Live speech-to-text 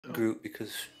group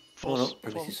because False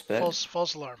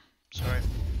alarm. Sorry.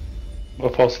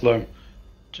 What false alarm?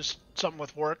 Just something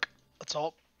with work. That's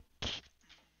all.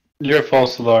 You're a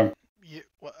false alarm. Yeah,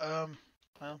 well,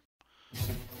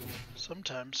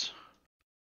 sometimes.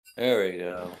 There we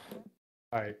go.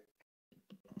 Alright.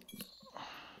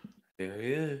 There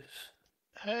he is.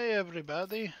 Hey,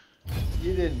 everybody.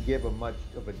 You didn't give him much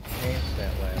of a chance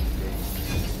that last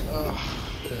game.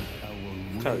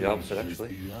 Kind of the opposite,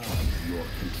 actually.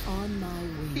 On my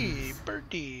wings. Hey,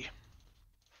 birdie.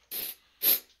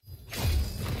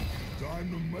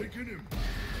 Time to make it him.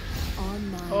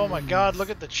 On my Oh my wings. god, look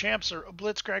at the champs are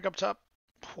Blitzcrank up top.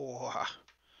 Whoa.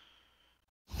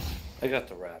 I got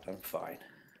the rat. I'm fine.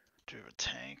 Do a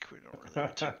tank. We don't really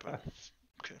have a tank, but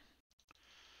okay.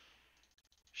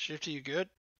 Shifty, you good?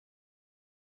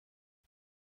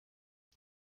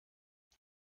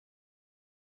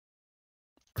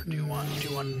 Or do you want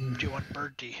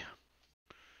birdie?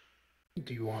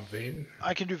 Do you want Vayne?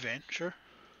 I can do Vayne, sure.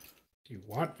 Do you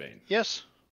want Vayne? Yes.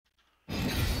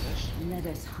 Let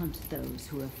us hunt those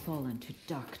who have fallen to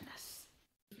darkness.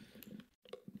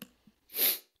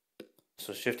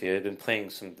 So Shifty, I've been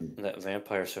playing that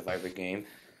Vampire Survivor game.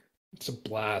 It's a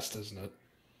blast, isn't it?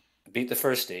 I beat the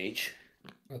first stage.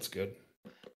 That's good.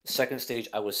 The second stage,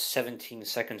 I was 17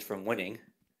 seconds from winning,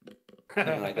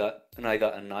 and I got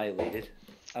annihilated.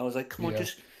 I was like, "Come on,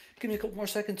 just give me a couple more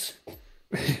seconds."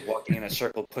 Walking in a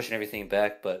circle, pushing everything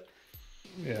back, but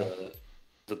the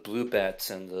blue bats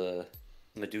and the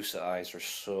Medusa eyes are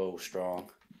so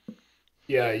strong.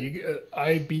 Yeah,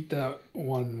 I beat that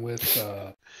one with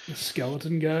the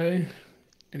skeleton guy,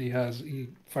 and he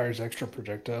fires extra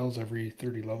projectiles every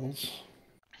 30 levels.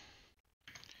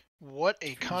 What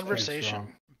a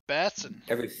conversation. Bats and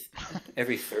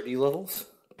every 30 levels?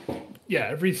 Yeah,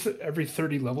 every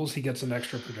 30 levels he gets an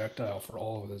extra projectile for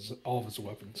all of his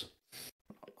weapons.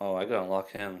 Oh, I gotta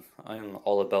unlock him. I'm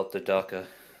all about the DACA.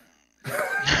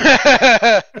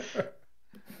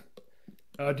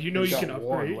 Do you know you can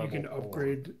upgrade? You can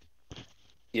upgrade.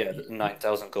 Yeah,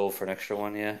 9,000 gold for an extra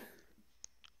one. Yeah.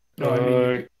 No, I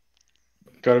mean,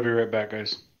 gotta be right back,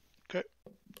 guys. Okay.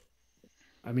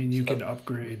 I mean, you can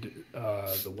upgrade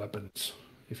the weapons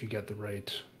if you get the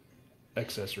right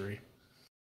accessory.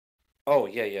 Oh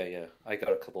yeah. I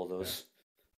got a couple of those.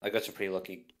 I got some pretty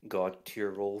lucky god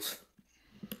tier rolls.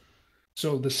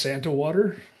 So the Santa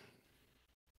water,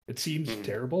 it seems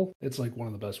terrible. It's like one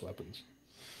of the best weapons.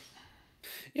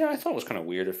 Yeah, I thought it was kind of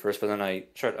weird at first, but then I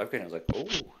tried upgrading. I was like, oh,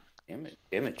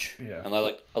 image. Yeah. And I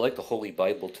like the Holy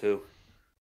Bible too.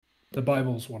 The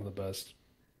Bible's one of the best.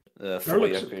 The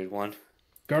fully upgraded one.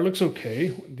 Garlic's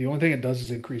okay. The only thing it does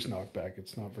is increase knockback. It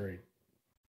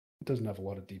doesn't have a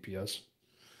lot of DPS.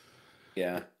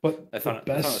 Yeah. But I found it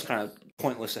was kind of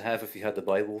pointless to have if you had the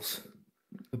Bibles.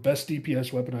 The best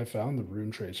DPS weapon I found, the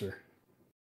Rune Tracer.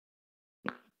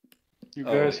 You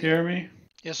guys hear me?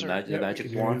 Yes, sir. The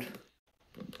magic wand.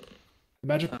 The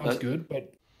magic wand's good,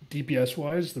 but DPS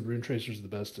wise, the Rune Tracer is the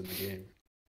best in the game.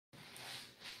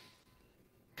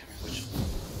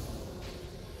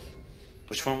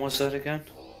 Which one was that again?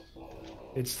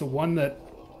 It's the one that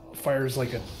fires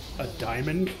like a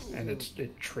diamond, and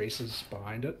it traces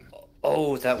behind it.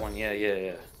 Oh, that one.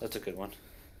 Yeah. That's a good one.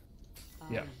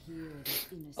 Yeah.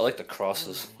 I like the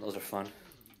crosses. Those are fun.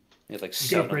 You have like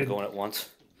 7 of them going at once.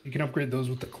 You can upgrade those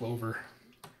with the clover.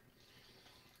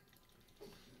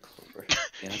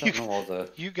 Yeah, I don't know all the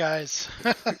You guys.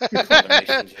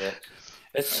 combinations yet.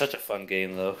 It's such a fun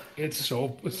game, though. It's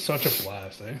such a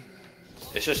blast, eh?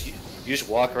 It's just you just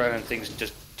walk around and things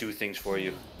just do things for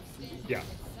you. Yeah.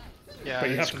 Yeah, But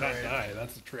you have it's to great. not die.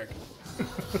 That's the trick.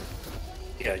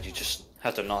 Yeah, you just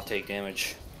have to not take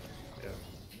damage. Yeah.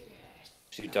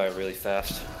 So you die really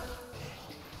fast.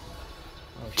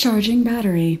 Charging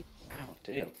battery. Oh,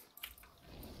 damn.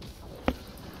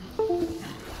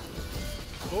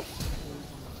 Oh,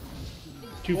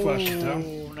 Two flashes down.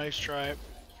 oh, nice try.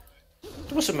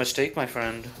 That was a mistake, my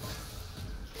friend.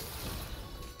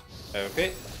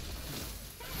 Okay.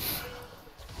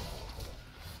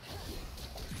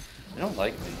 They don't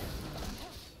like me.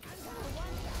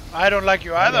 I don't like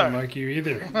you I either. don't like you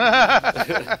either.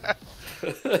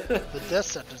 The death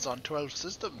sentence on 12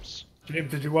 systems. James,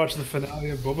 did you watch the finale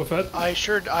of Boba Fett? I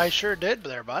sure did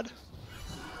there, bud.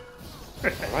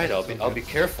 Alright, I'll be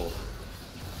careful.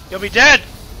 You'll be dead!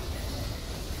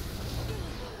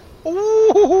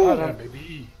 Ooh! Yeah,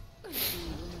 baby.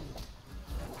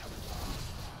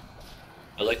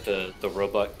 I like the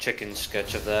robot chicken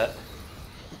sketch of that.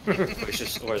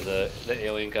 Where the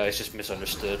alien guy's just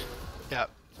misunderstood. Yeah.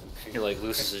 He like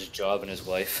loses his job and his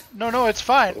wife. No, it's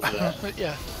fine. Over that.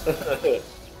 Yeah.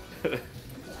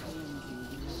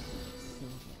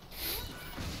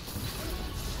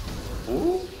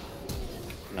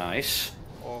 Nice.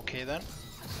 Okay then.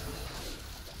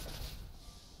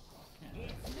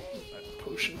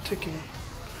 Potion ticking.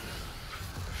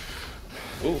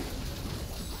 Ooh.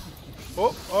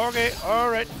 Oh, okay,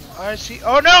 alright. I see.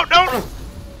 Oh, no, no!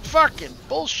 Fucking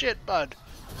bullshit, bud.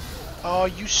 Oh,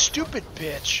 you stupid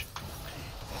bitch.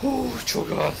 Ooh,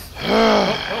 Cho'Gath.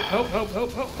 Help.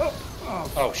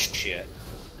 Oh, shit.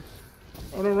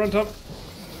 Oh no, run top.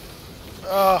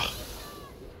 Ugh.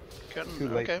 Couldn't, Too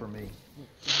late okay. for me.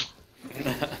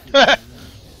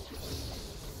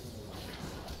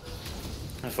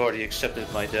 I've already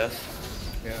accepted my death.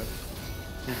 Yeah.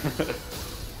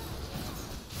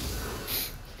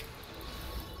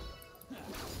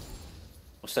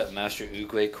 What's that Master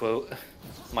Oogway quote?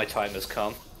 My time has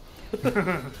come.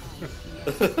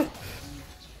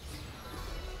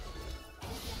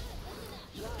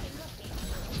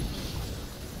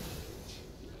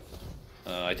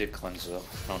 I did cleanse though.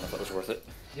 I don't know if that was worth it.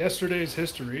 Yesterday's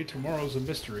history, tomorrow's a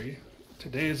mystery.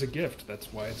 Today is a gift,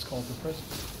 that's why it's called the present.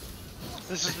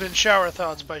 This has been Shower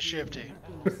Thoughts by Shifty.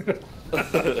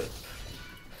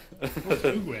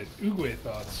 Oogway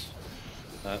thoughts.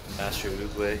 Master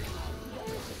Oogway.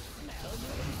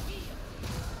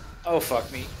 Oh, fuck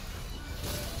me.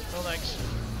 No thanks.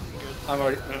 I'm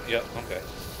already. Yeah, okay.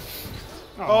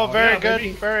 Oh, very yeah, good,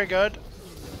 baby. very good.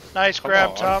 Nice Come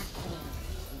grab, on. Tom.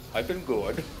 I've been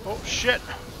good. Oh, shit.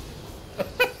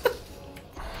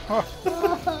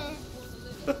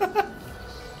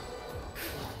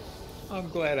 I'm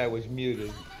glad I was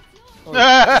muted. Oh,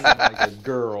 like a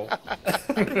girl.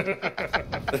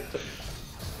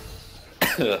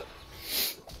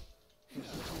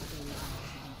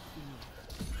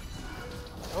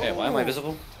 Hey, why am I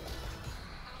visible?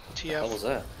 TF. What was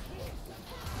that?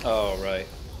 Oh, right.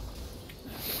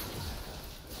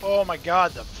 Oh my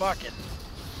god, the fucking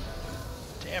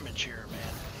damage here,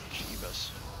 man.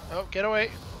 Jeebus. Oh, get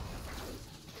away.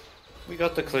 We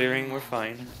got the clearing, we're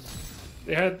fine.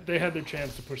 They had their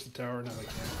chance to push the tower, now they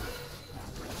can't.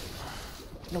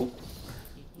 Nope.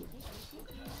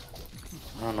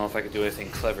 I don't know if I could do anything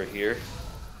clever here.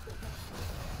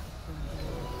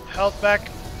 Health back.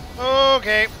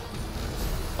 Okay.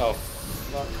 Oh,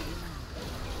 fuck.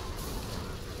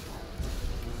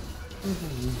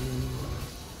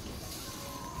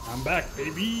 I'm back,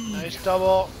 baby. Nice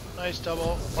double. Nice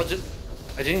double. What's it?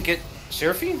 I didn't get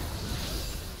Seraphine?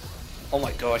 Oh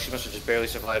my gosh, she must have just barely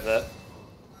survived that.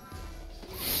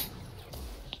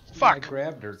 I Fuck.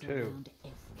 grabbed her too.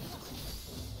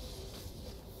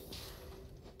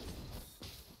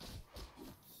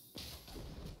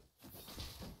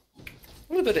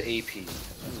 A little bit of AP.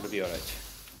 I'm gonna be alright.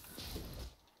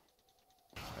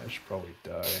 I should probably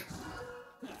die.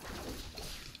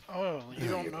 Oh, you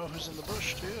don't know who's in the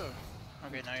bush, do you?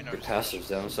 Okay, now you know. Your passive's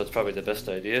down, so that's probably the best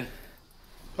idea.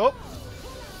 Oh.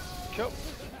 Kill.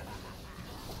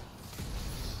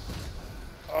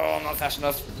 Oh, not fast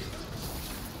enough.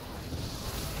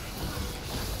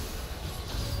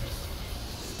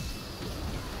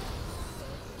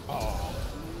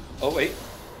 Oh, wait.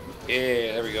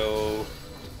 Yeah, there we go.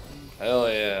 Hell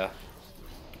yeah.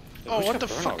 Oh, Who's what got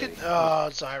the burn fucking...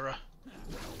 already? Zyra.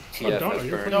 TF Donna, has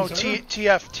you're burn. No, Zyra?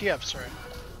 TF, sorry.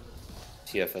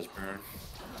 TF has burn.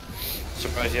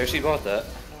 Surprised you actually bought that.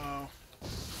 Wow.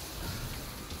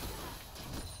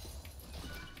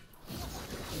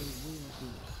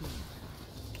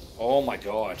 Oh my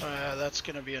god. That's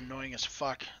gonna be annoying as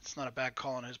fuck. It's not a bad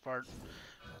call on his part.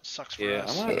 Sucks for Yeah,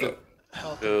 us. I'm gonna have to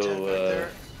Health go at 10 right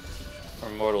there. for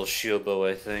Mortal Shield Bow,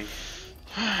 I think.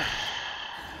 I'm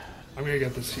gonna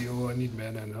get this heal. I need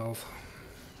mana and health.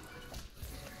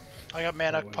 I got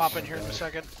mana Otherwise popping I'll here in a die.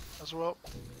 second as well.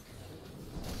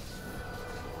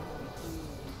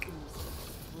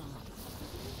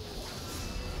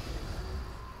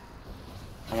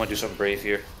 I want to do something brave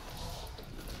here.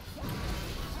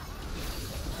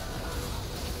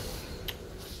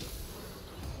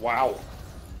 Wow.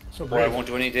 So Or I brave. won't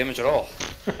do any damage at all.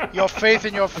 Your faith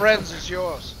in your friends is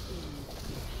yours.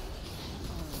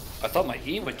 I thought my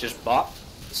E would just bop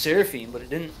Seraphine, but it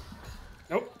didn't.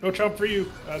 Nope, no chump for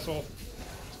you, asshole.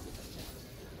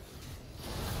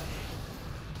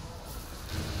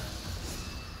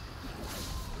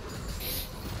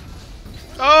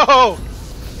 Oh!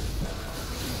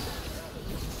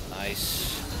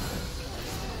 Nice.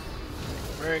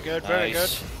 Very good, very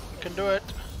Nice. good. Can do it.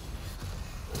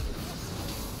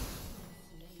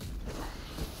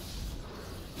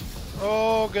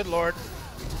 Oh, good lord.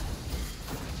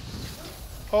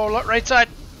 Oh, right side.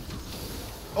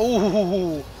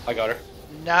 Oh, I got her.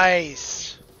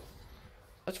 nice.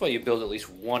 That's why you build at least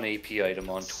one AP item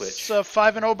on Twitch. It's a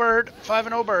 5-0 bird.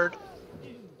 5-0 bird.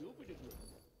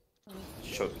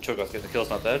 Cho'Gath getting the kill's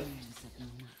not bad.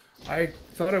 I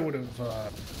thought I would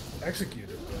have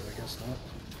executed, but I guess not.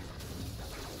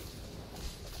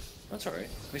 That's alright.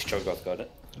 At least Cho'Gath got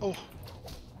it. Oh,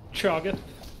 Chogget.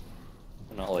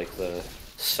 Not like the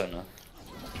Senna.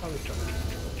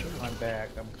 I'm back.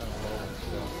 I'm kind of low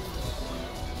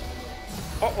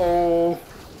still. Uh-oh!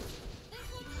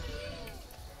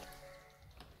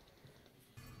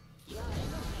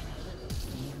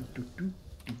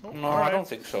 No, I don't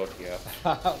think so, yeah.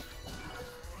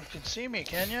 you can see me,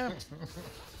 can you?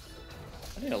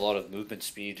 I need a lot of movement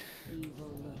speed.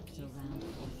 Evil lurks around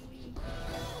us.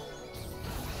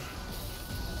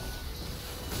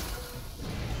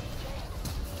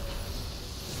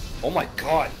 Oh my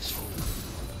god!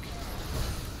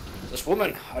 This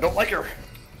woman, I don't like her.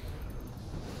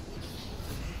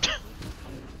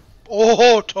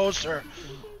 Oh, toaster.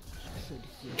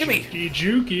 Gimme!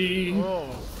 Juki. Oh,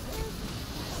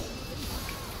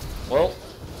 Well,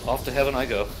 off to heaven I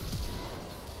go.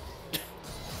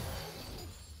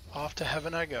 off to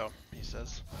heaven I go, he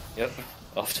says. Yep,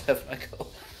 off to heaven I go.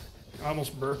 I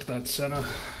almost burped that Senna.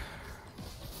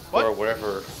 What? Or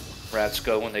wherever rats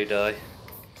go when they die.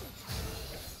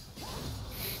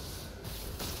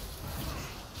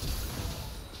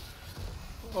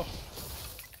 Oh.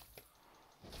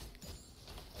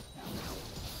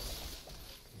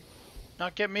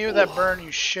 Not get me with that burn, you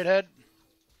shithead.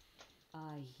 I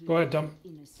hear Go ahead, Dom.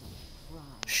 innocent cry.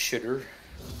 Shitter.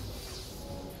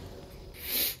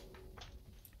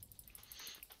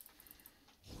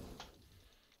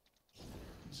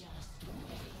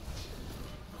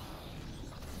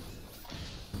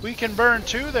 We can burn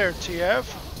too there, TF.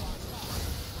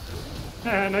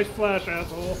 Ah, nice flash,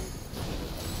 asshole.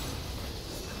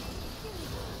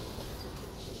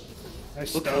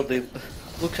 Nice Look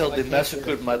how they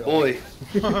massacred my boy.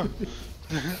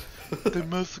 They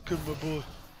massacred my boy.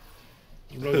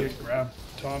 You really get grabbed,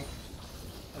 Tom.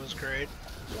 That was great.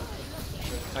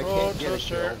 I Oh, can't get a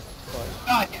toaster. kill,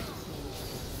 but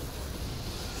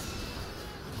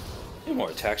Need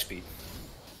more attack speed.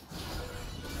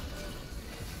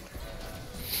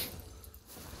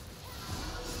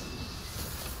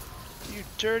 You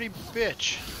dirty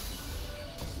bitch.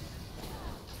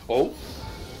 Oh.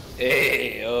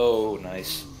 Hey, oh,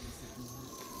 nice.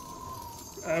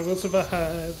 I will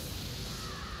survive.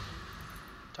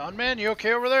 Don man, you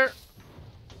okay over there?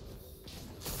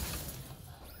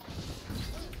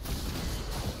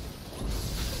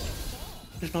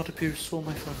 Does not appear so,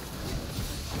 my friend.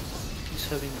 He's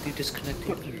having the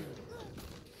disconnected.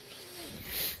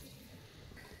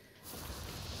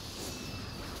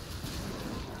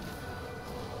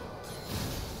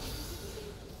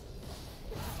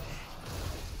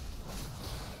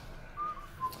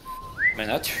 Man,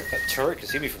 that turret can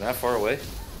see me from that far away.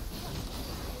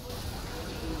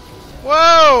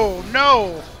 Whoa!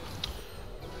 No!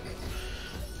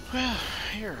 Well,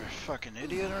 you're a fucking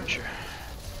idiot, aren't you?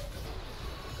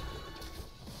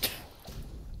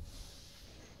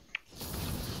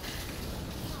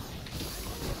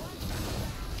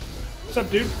 What's up,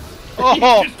 dude?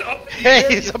 Oh! Just up in the Hey, air,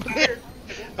 he's you up in the air.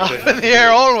 tired. Up in the air,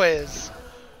 always.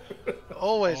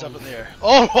 Always up in the air.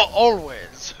 Oh,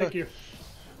 always. Thank you.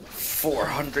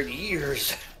 400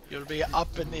 years. You'll be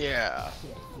up in the air.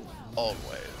 Always.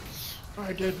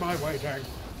 I did my waiting.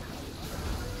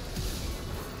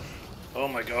 Oh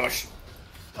my gosh.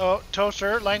 Oh,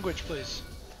 toaster, language, please.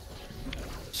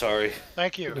 Sorry.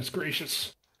 Thank you. Goodness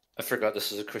gracious. I forgot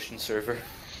this is a Christian server.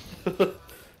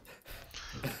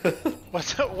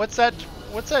 What's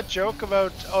that joke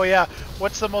about? Oh yeah,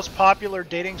 what's the most popular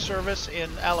dating service in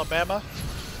Alabama?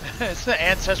 It's the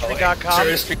Ancestry.com.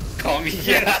 Ancestry.com,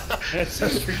 yeah.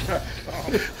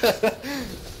 Ancestry.com.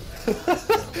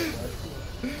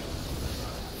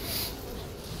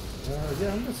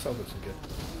 Yeah, I'm gonna sell this and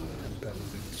get better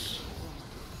boots.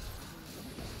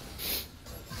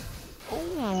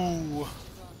 Ooh.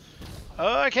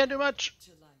 Oh, I can't do much.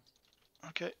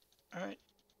 Okay. All right.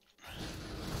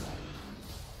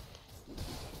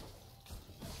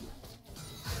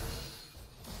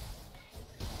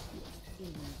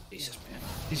 Jesus, man.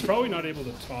 He's probably not able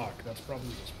to talk. That's probably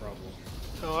his problem.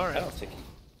 Oh, all I right.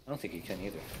 don't think he can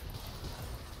either.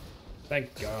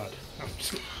 Thank God. I'm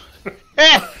just...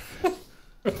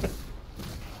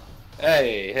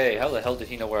 Hey, how the hell did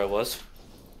he know where I was?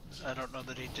 I don't know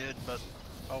that he did, but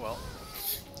oh well.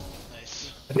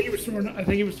 Nice. I think he was throwing. I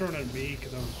think he was throwing at me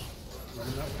because I was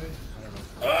running that way. I don't know.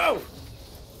 Oh!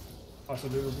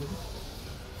 Possibly.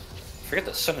 Forget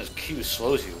that Sun's Q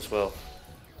slows you as well.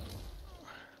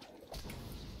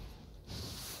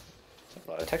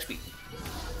 A lot of attack speed.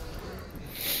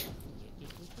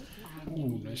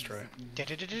 Ooh, Nice try.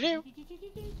 Do-do-do-do-do.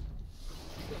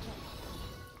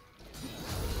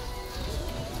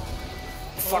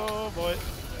 Fuck. Oh boy.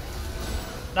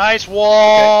 Nice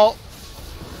wall. Okay.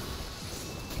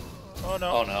 Oh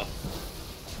no. Oh no.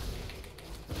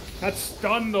 That's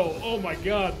stun though. Oh my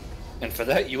god. And for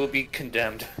that, you will be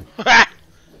condemned.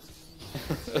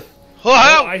 Oh,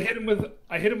 I hit him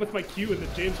with my Q, and then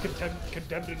James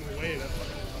condemned him away. That's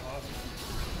fucking awesome.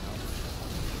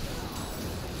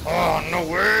 Oh, no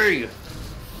way!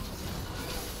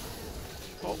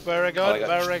 Oh, very good,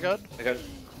 very good. I got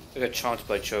chomped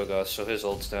by Cho'Gath, so his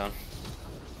ult's down.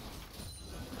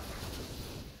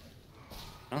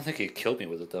 I don't think he killed me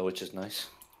with it though, which is nice.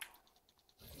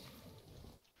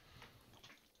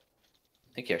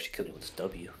 I think he actually killed me with his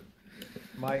W.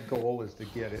 My goal is to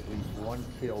get at least one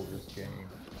kill this game.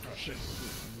 Oh shit.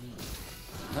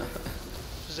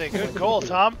 This is a good goal,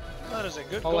 Tom. That is a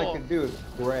good All goal. I can do is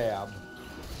grab.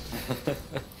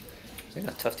 They're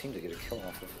a tough team to get a kill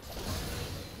off of.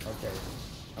 Okay,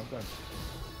 I'm done.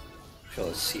 Show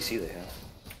the CC they have.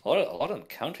 A lot of them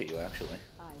counter you actually.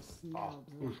 I smell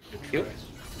blood. Good try. Yep. Oh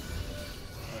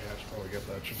yeah, I should probably get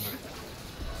that, shouldn't I?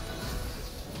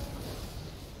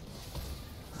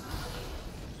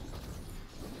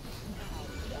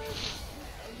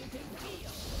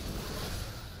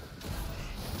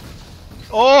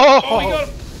 Oh! Oh, we got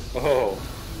him! Oh,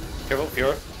 careful,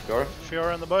 Fiora.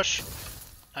 Fiora in the bush.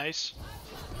 Nice.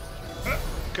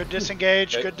 Good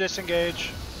disengage, Okay. good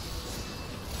disengage.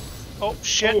 Oh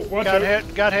shit, Oh, watch got out.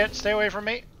 hit, got hit. Stay away from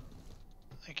me.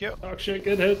 Thank you. Oh shit,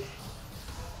 good hit.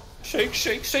 Shake,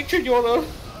 Fiora.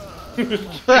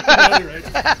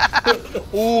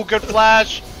 Right. Ooh, good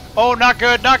flash. Oh, not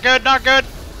good, not good, not good,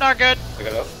 not good. I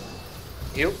got up.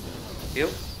 Heal.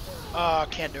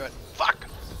 Can't do it. Fuck.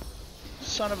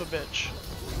 Son of a bitch.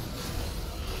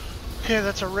 Okay,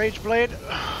 that's a rage blade.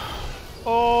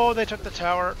 Oh, they took the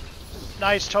tower.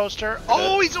 Nice toaster.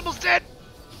 Oh, he's almost dead.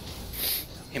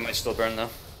 He might still burn though.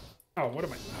 Oh, what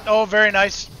am I? Oh, very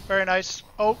nice, very nice.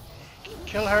 Oh,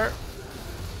 kill her.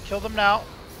 Kill them now.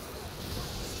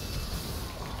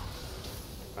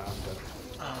 Oh, I'm dead.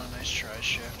 Oh, nice try,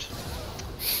 shift.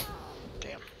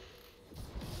 Damn.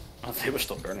 Oh, they were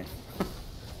still burning.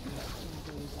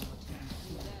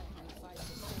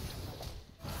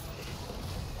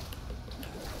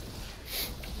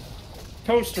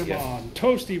 Toastermon,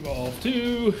 Toast Evolve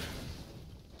to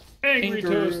Angry Anger.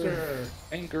 Toaster.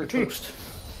 Anger toast.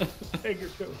 Angry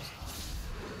Toast.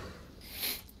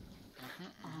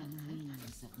 On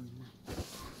wings of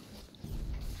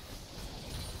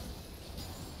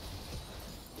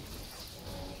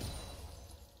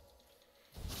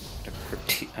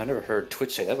night. I never heard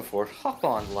Twitch say that before. Hop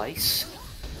on, lice.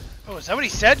 Oh, is that what he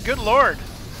said? Good lord.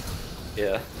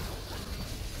 Yeah.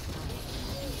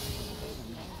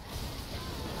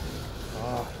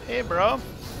 Hey, bro.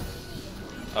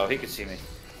 Oh, he could see me.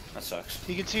 That sucks.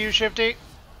 He can see you, Shifty.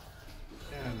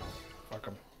 Yeah, no. Fuck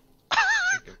him.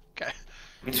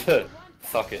 Okay.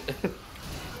 Fuck it.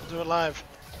 Do it live.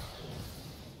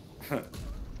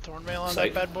 Thornmail on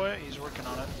Psych. that bad boy? He's working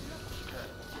on it. Okay.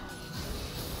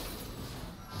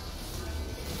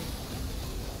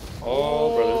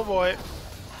 Oh, boy.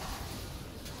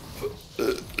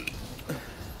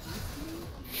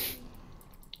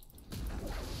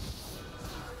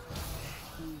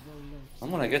 I'm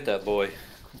gonna get that boy.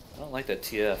 I don't like that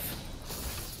TF.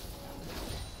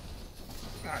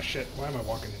 Ah, shit. Why am I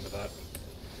walking into that?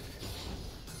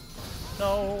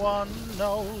 No one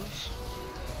knows.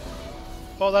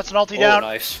 Oh, that's an ulti Oh, down.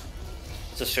 nice.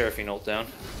 It's a Seraphine ult down.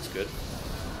 That's good.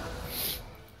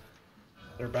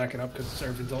 They're backing up because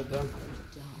Seraphine's ult down.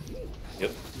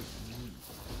 Yep.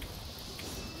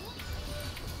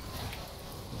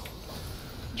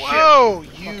 Whoa,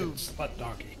 Fucking you slut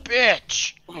donkey.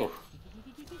 bitch. Oh.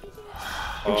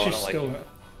 I think Oh, I she's don't like still. it.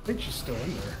 I think she's still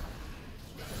in there.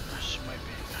 She might be.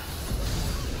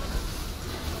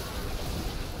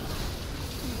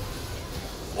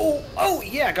 Oh,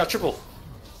 yeah, I got triple.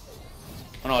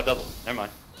 Oh no, a double. Never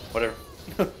mind. Whatever.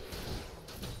 That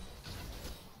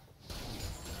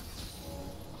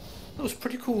was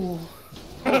pretty cool.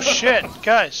 Oh shit,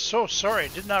 guys, so sorry.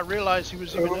 Did not realize he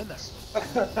was even in there.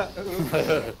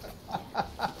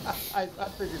 I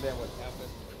figured that would happen.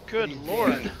 Good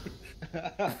lord.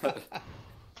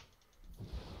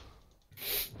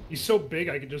 He's so big,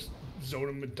 I could just zone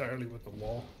him entirely with the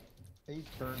wall. He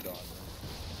turned on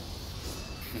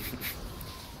me.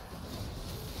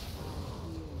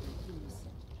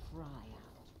 Cry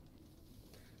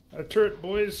out. A turret,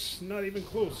 boys. Not even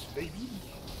close, baby.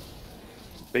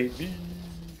 Baby.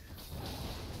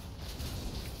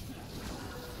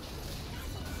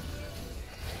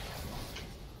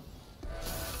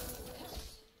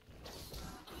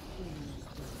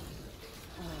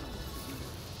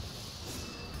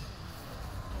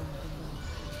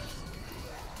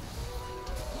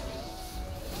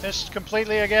 Missed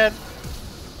completely again.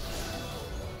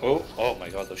 Oh, oh my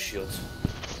god, those shields.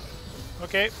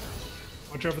 Okay.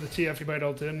 Watch out for the TF, you might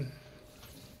ult in.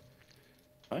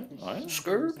 I'm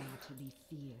scared.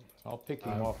 I'll pick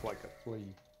him off like a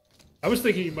flea. I was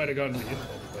thinking he might have gotten the info,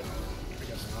 but I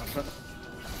guess not.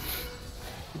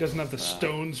 He doesn't have the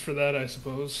stones for that, I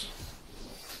suppose.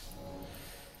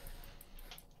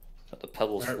 Got the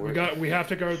pebbles Right, for it. we have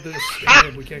to guard this.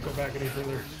 And we can't go back any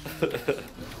further.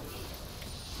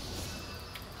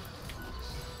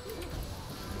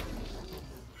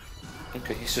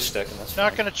 Okay, he's just stacking. That's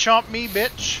Not fine. gonna chomp me,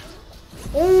 bitch.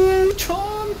 Oh,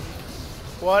 Tom!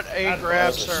 What a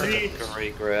grab, That was sir. a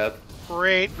great grab.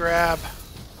 Great grab.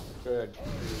 Good.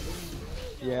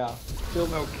 Yeah. Still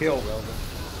no kill, though.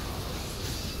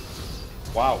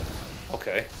 Wow.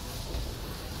 Okay.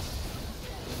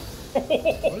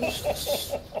 What is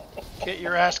this? Get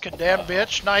your ass condemned,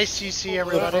 bitch. Nice CC,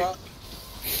 everybody.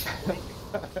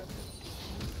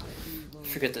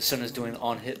 Forget that Sun is doing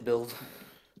on-hit build.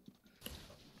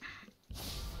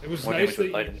 It was More nice damage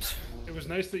with that items. it was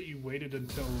nice that you waited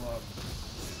until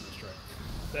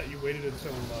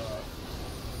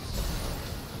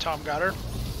Tom got her.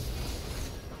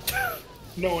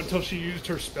 no, until she used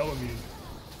her spell immune.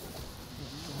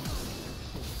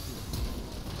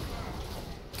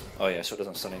 Oh yeah, so it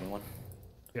doesn't stun anyone.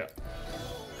 Yeah.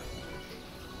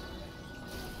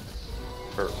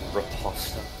 Or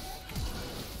riposta.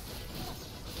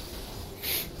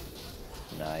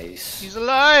 Nice. He's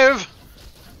alive.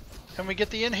 And we get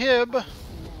the inhib.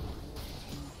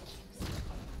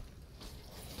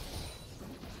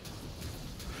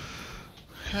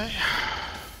 Okay.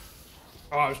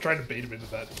 Oh, I was trying to bait him into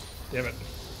that. Damn it.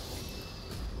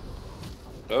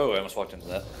 Oh, I almost walked into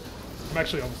that. I'm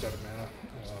actually almost out of mana.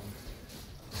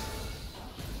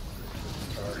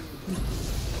 Sorry.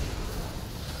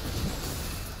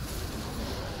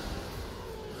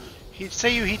 He'd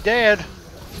say you he dead.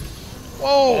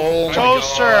 Whoa, Oh my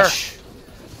toaster. gosh.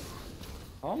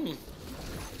 I'm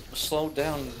slowed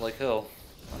down like hell.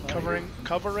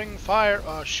 Covering fire.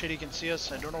 Oh shit, he can see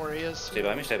us. I don't know where he is. Stay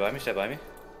by me, stay by me, stay by me.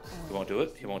 He won't do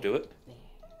it, he won't do it.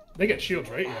 They get shields,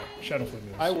 right? Yeah. Shadow Flame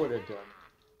moves. I would have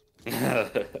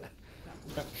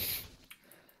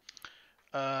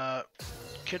done.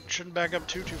 Kid shouldn't back up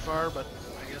too far, but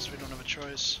I guess we don't have a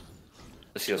choice.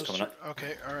 The seal's coming up.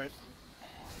 Okay, alright.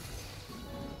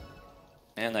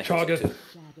 And that hits Cho'Gath. it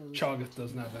too. Cho'Gath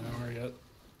doesn't have an hour yet.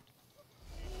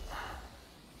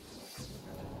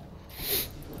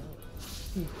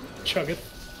 Cho'Gath.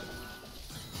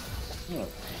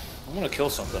 I'm gonna kill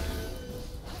something.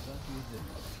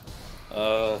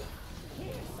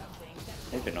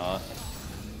 Maybe not.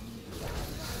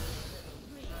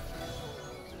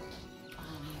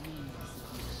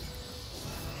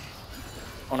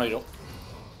 Oh no, you don't.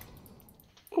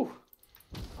 Ooh.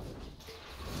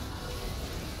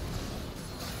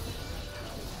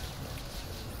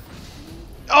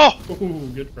 Oh! Ooh,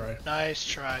 good try. Nice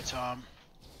try, Tom.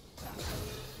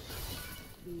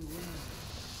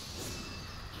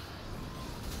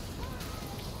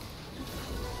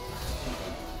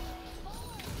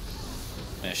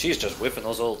 Man, she's just whiffing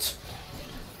those ults.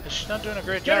 She's not doing a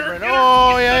great job right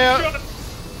now. Oh, yeah.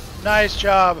 Nice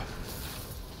job.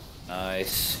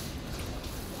 Nice.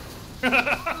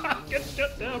 Get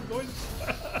shut down, boys.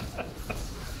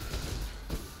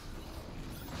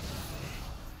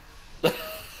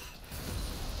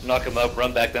 Knock him up,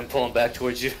 run back, then pull him back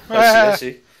towards you. I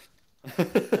see, I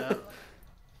see. Yeah.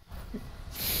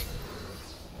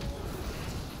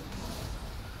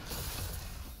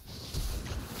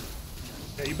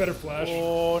 Yeah, you better flash.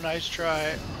 Oh, nice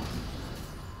try.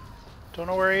 Don't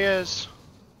know where he is.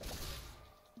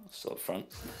 Still up front.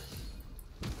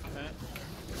 Okay.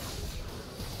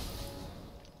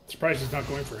 Surprised he's not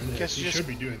going for it. Guess He you should just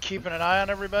be doing. keeping an eye on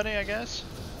everybody, I guess.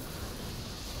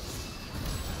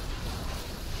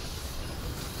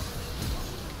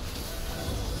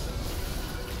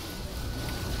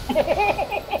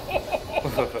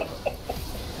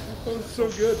 That was so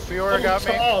good. Fiora got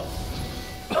me.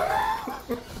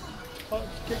 Tom's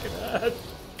kicking ass.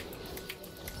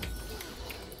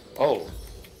 Oh.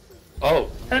 Oh.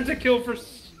 Pentakill for.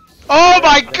 Oh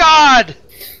my god!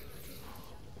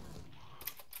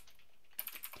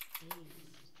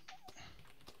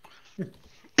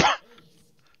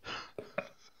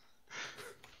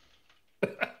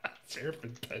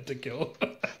 Seraphim pentakill.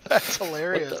 That's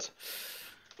hilarious.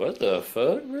 What the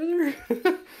fuck, brother?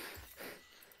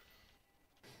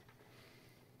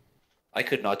 I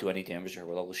could not do any damage to her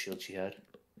with all the shield she had.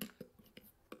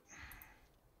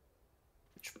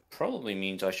 Which probably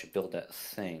means I should build that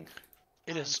thing.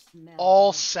 It is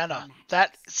all Senna.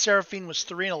 That Seraphine was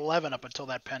 3 and 11 up until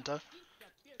that Penta.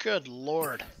 Good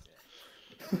lord.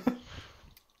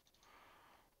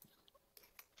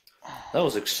 That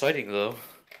was exciting, though.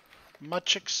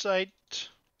 Much excite.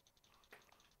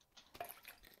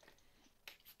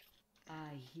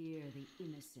 I hear the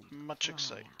innocent. Much cry.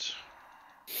 excite.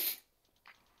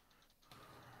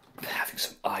 I'm having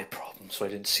some eye problems, so I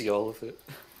didn't see all of it.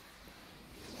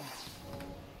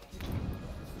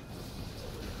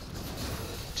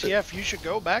 TF, you should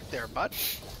go back there, bud.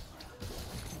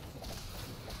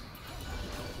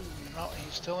 No,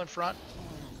 he's still in front.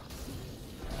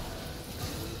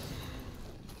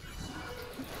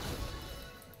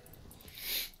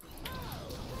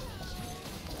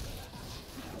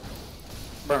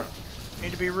 Burn.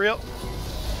 Need to be real.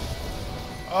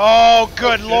 Oh,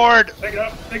 good lord! They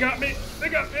got me! They got me! They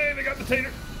got the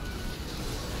tater!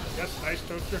 Yes, nice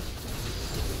toaster.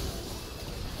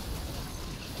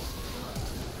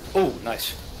 Oh,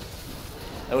 nice.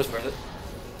 That was worth it.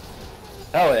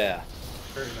 Hell yeah.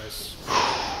 Very nice.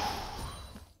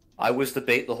 I was the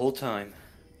bait the whole time.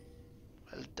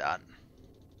 Well done.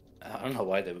 I don't know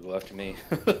why they would go after me.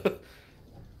 I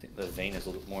think the Vayne is a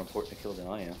little bit more important to kill than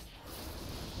I am.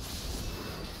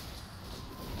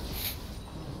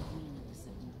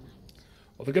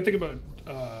 Well, the good thing about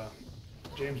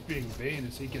James being Vayne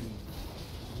is he can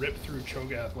rip through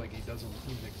Cho'Gath like he doesn't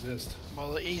even exist.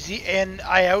 Well, easy, and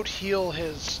I out heal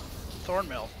his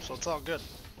Thornmail, so it's all good.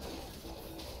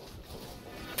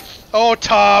 Oh,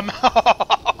 Tom!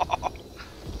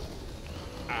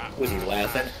 Was he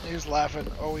laughing? He was laughing.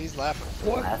 Oh, he's laughing.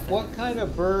 What kind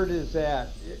of bird is that?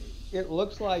 It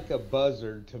looks like a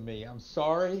buzzard to me. I'm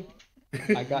sorry.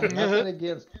 I got nothing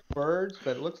against birds,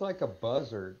 but it looks like a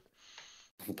buzzard.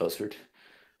 Buzzard.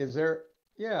 Is there?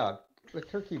 Yeah, a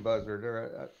turkey buzzard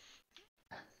or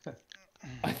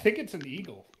I think it's an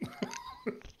eagle.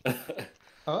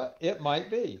 it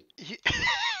might be.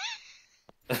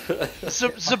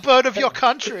 The bird of your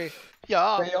country.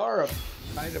 Yeah. They are a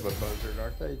kind of a buzzard,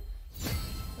 aren't they?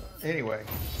 Anyway.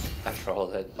 After all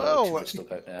that, Oh. it's still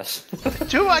got an ass.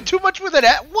 Too much with it.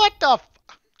 What the?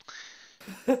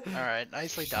 Alright,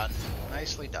 nicely done.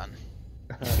 Nicely done.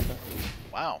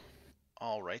 Wow.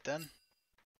 Alright then.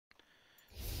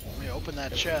 Let me open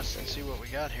that chest and see what we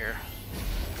got here.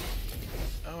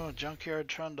 Oh, Junkyard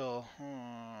Trundle.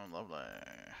 Lovely.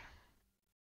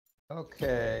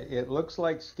 Okay, it looks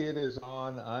like Skid is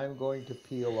on. I'm going to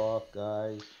peel off,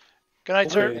 guys. Good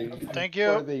night, sir. Okay. Thank For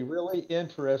you. the really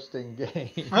interesting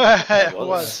game. It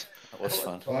was. That was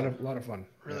fun. A lot of fun.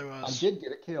 Really I was. did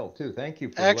get a kill, too. Thank you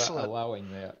for Excellent. allowing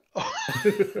that.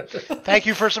 Thank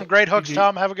you for some great hooks,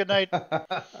 Tom. Have a good night.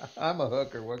 I'm a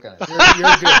hooker. What kind of...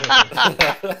 You're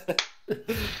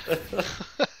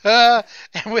good.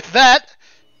 And with that,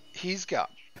 he's gone.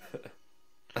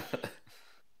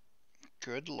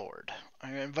 Good lord.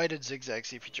 I invited Zigzag,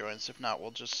 see if he joins. If not,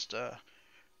 we'll just get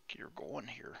her going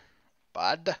here.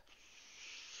 Bud.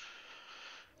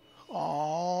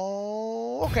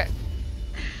 Oh, okay.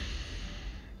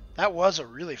 That was a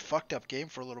really fucked up game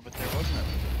for a little bit there, wasn't it?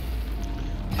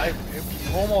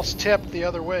 It almost tipped the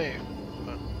other way,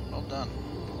 but well done.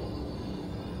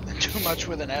 Too much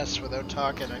with an S without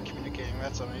talking and communicating.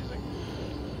 That's amazing.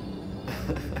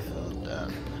 Well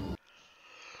done.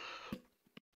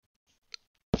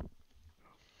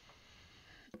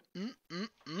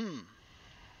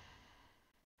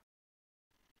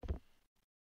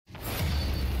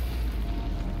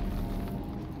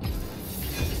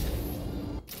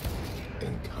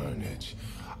 In carnage,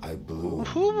 I bloom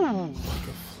Ooh. like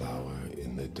a flower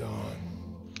in the dawn.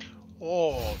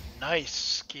 Oh, nice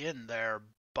skin there,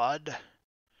 bud.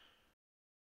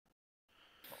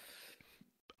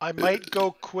 I might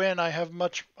go Quinn. I have a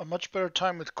much better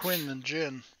time with Quinn than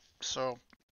Jin, so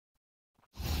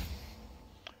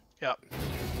yeah.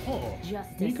 Oh,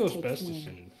 Justice Nico's takes best me.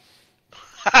 decision.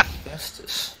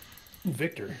 Justice.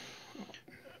 Victor.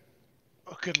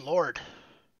 Oh, good lord.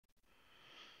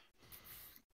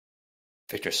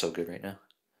 Victor's so good right now.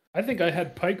 I think I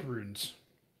had pike runes.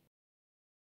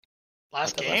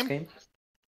 Last The game?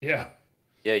 Yeah.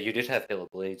 Yeah, you did have Halo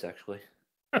Blades, actually.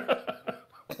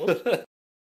 Whoops.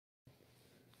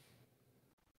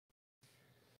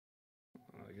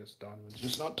 I guess Donovan's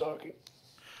just not talking.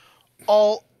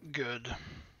 All good.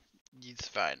 It's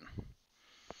fine.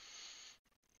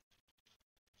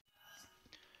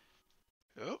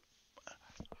 Oh.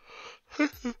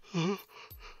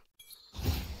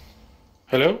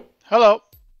 Hello? Hello.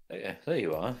 Yeah, there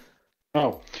you are.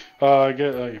 Oh,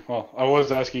 well, I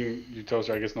was asking you,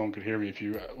 Toaster. I guess no one could hear me if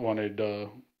you wanted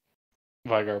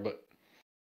Vigar, but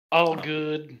all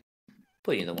good.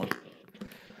 Play either one.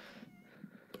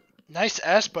 Nice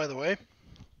S, by the way.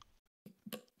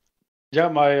 Yeah,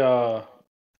 my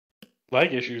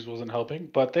lag issues wasn't helping,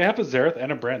 but they have a Zareth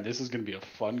and a Brand. This is going to be a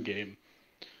fun game.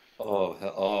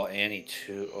 Oh, Annie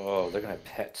too. Oh, they're gonna have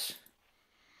pets.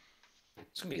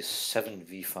 It's gonna be a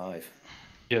 7v5.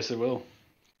 Yes, it will.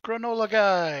 Granola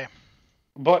guy.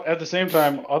 But at the same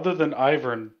time, other than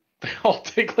Ivern, they all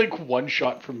take like one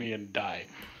shot from me and die.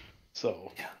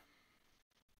 So yeah,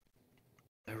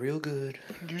 they're real good.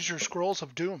 Use your scrolls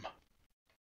of doom.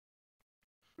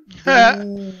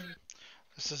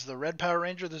 This is the red Power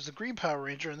Ranger. This is the green Power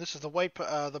Ranger, and this is the white.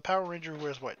 The Power Ranger who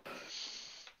wears white.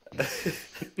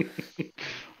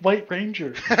 White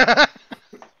Ranger.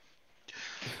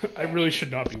 I really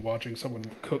should not be watching someone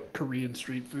cook Korean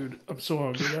street food. I'm so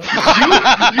hungry now.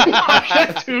 you watch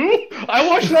that too? I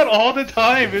watch that all the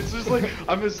time. It's just like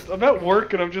I'm at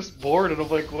work and I'm just bored and I'm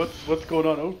like, what's going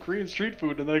on? Oh, Korean street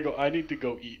food, and then I go, I need to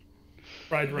go eat.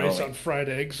 Fried rice on fried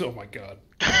eggs. Oh my god.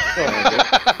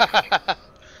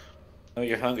 Oh,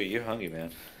 you're hungry. You're hungry,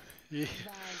 man. Yeah.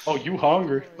 Oh, you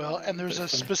hungry? Well, and there's a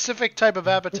specific type of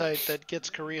appetite that gets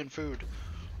Korean food.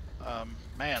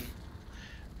 Man.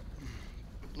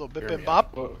 A little bip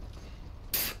bop.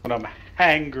 When I'm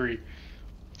hangry.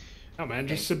 Oh man,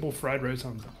 just simple fried rice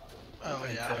on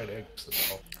fried eggs.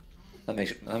 That's all. That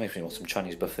makes me want some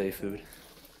Chinese buffet food.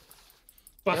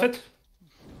 Buffett?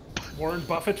 Warren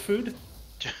Buffett food?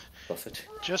 Buffett.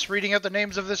 Just reading out the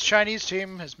names of this Chinese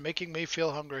team is making me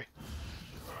feel hungry.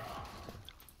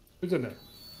 Who's in there?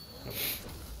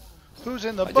 Who's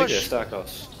in the I bush? did get a stack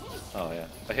house. Oh yeah,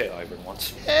 I hit Ivern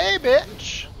once. Hey,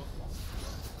 bitch!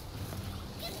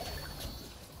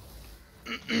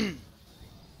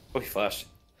 Oh, he flashed.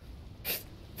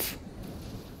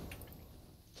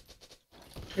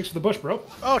 Thanks for the bush, bro.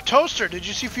 Oh, Toaster, did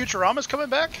you see Futurama's coming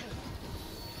back?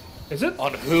 Is it?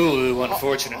 On Hulu,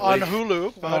 unfortunately. On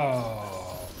Hulu. But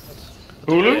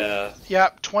Hulu? Yeah. yeah,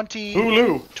 20...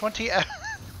 Hulu. 20...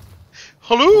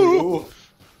 Hulu!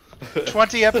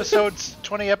 20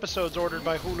 episodes ordered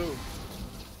by Hulu.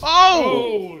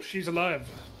 Oh! Oh, she's alive.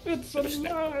 It's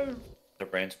alive. Their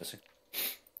brain's missing.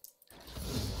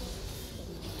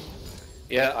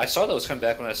 Yeah, I saw that was coming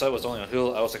back. When I saw it was only on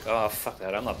Hulu, I was like, oh, fuck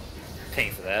that. I'm not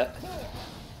paying for that.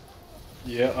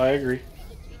 Yeah, I agree.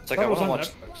 It's like, I want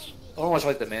to watch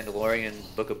like The Mandalorian,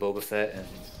 Book of Boba Fett, and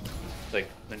like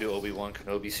the new Obi-Wan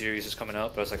Kenobi series is coming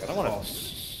out. But I was like, I don't want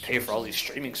to pay for all these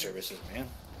streaming services, man.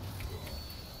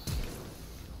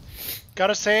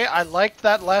 Gotta say, I liked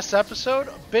that last episode.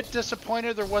 A bit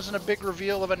disappointed there wasn't a big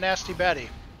reveal of a nasty baddie.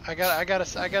 I gotta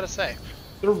say.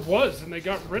 There was, and they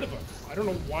got rid of him. I don't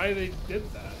know why they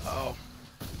did that. Oh,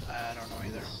 I don't know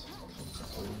either.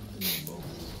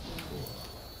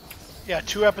 Yeah,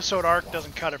 2-episode arc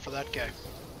doesn't cut it for that guy.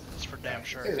 That's for damn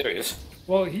sure. Hey, there he is.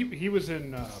 Well, he was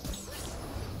in Clone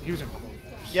Wars.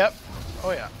 Yep.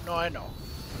 Oh yeah. No, I know.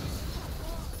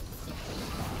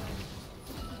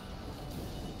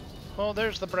 Oh,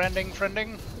 there's the branding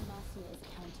friending.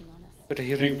 But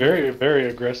he Being very, very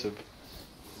aggressive.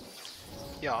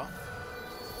 Yeah.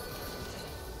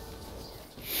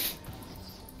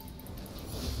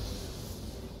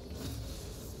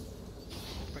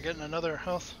 We're getting another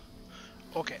health.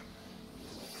 Okay.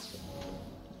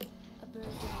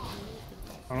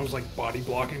 I was like body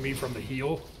blocking me from the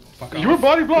heel. Fuck You were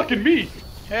body blocking me!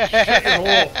 Shut your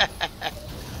hole.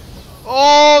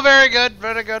 Oh, very good,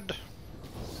 very good.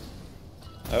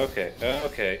 Okay,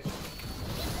 okay.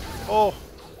 Oh.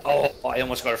 Oh, I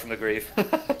almost got her from the grave.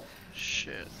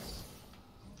 Shit.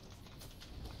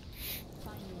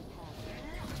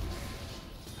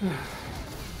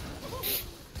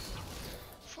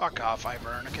 Fuck off,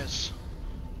 Ivernicus.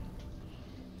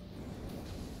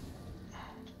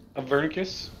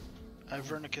 Avernicus?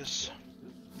 Ivernicus.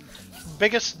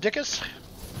 Biggest dickus?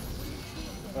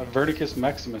 Avernicus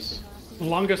Maximus.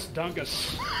 Longest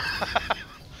dungus.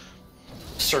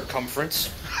 Circumference.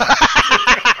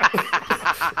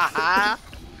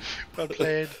 Well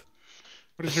played.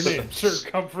 What is your name?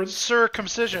 Circumference?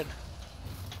 Circumcision.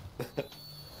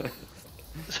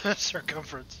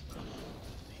 Circumference.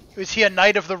 Is he a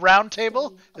knight of the round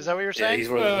table? Is that what you're Yeah, saying? he's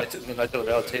one of the knight of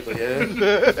the round table,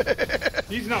 yeah.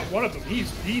 He's not one of them. He's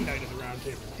the knight of the round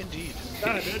table. Indeed.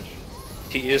 Got it, bitch.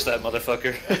 He is that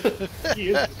motherfucker. He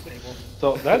is the table.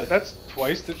 So that's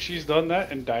twice that she's done that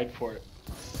and died for it.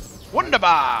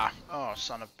 Wunderbar! Oh,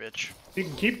 son of a bitch. You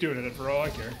can keep doing it for all I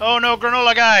care. Oh no,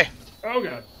 granola guy! Oh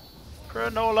god.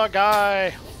 Granola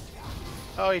guy!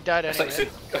 Oh, he died I anyway.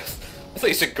 thought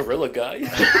you said gorilla guy.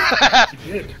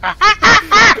 You did.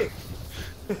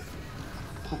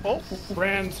 Oh,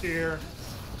 Brand's here.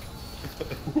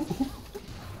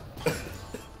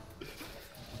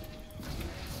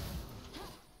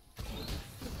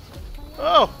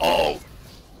 Oh! Oh!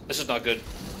 This is not good.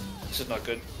 This is not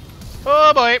good.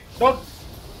 Oh boy! Oh,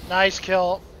 Nice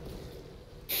kill.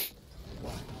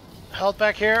 Health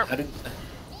back here.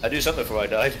 I do something before I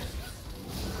died.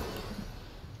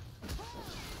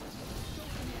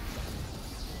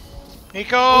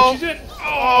 Nico! Oh, she's in.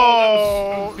 Oh!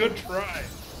 That was a good try.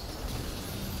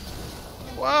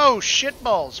 Whoa,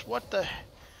 shitballs. What the...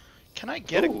 Can I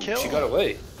get Ooh, a kill? She got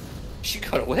away. She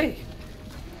got away.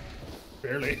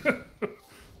 Barely. I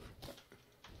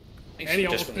think And she he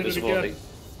just almost went did it invisible. again.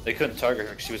 They couldn't target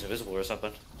her because she was invisible or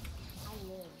something. I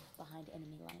live behind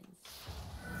enemy lines.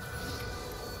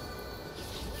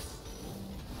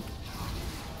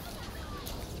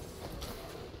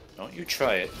 Don't you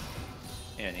try it,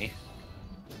 Annie.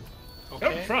 Okay.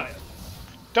 Don't try it.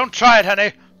 Don't try it,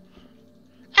 honey.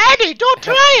 Annie, don't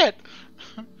try it!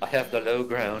 I have the low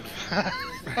ground.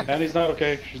 Annie's not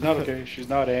okay. She's not okay. She's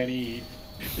not Annie.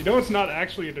 You know it's not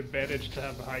actually an advantage to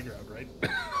have the high ground, right?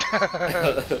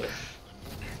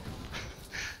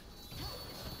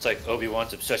 It's like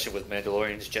Obi-Wan's obsession with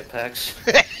Mandalorian's jetpacks.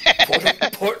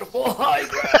 Portable high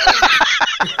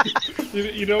ground.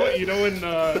 You know in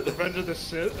Revenge of the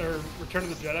Sith or Return of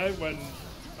the Jedi when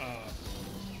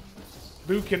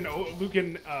Luke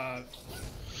and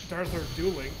Darth are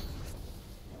dueling,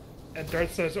 and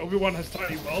Darth says Obi-Wan has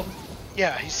taught you well.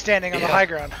 Yeah, he's standing on the Yeah. high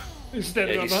ground. He's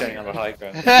standing Yeah, on he's the standing on the high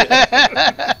high ground.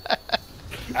 Yeah.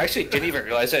 I actually didn't even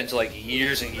realize that until like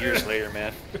years and years later,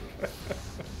 man.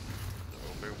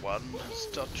 Obi-Wan has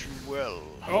taught you well.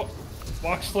 Oh,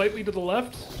 walk slightly to the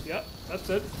left. Yeah, that's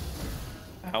it.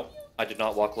 Ow. I did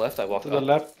not walk left, I walked To the up.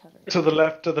 left. To the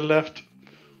left. To the left.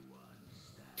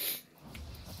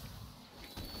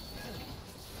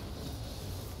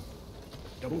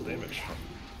 Double damage.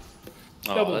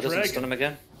 Oh, Double that doesn't dragon. stun him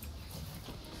again?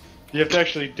 You have to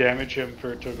actually damage him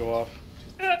for it to go off.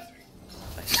 Eh.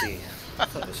 I see.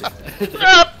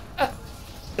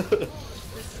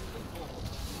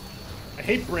 I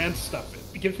hate brand stuff.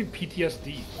 It gives me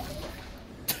PTSD.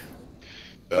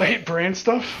 I hate brand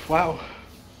stuff. Wow.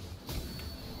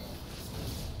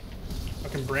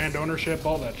 Fucking brand ownership,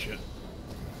 all that shit.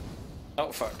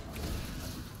 Oh, fuck.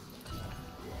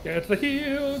 Get the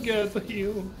heal, get the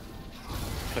heal.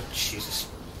 Oh, Jesus.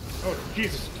 Oh,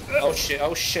 Jesus. Oh, shit.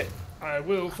 Oh, shit. I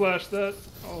will flash that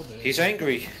all day. He's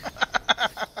angry. I'm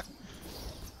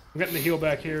getting the heal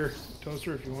back here.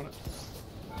 Toaster, if you want it.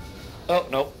 Oh,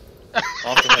 no.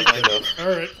 Off the right window.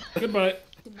 Alright, goodbye.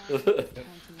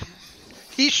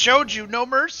 He showed you no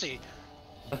mercy.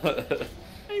 I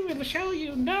will show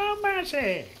you no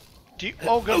mercy. Do you,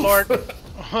 oh, good lord.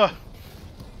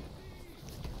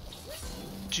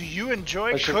 Do you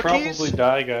enjoy I should cookies? probably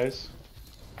die, guys.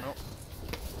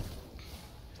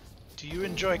 Do you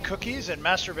enjoy cookies and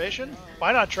masturbation?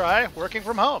 Why not try working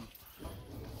from home?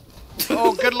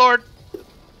 Oh, good lord.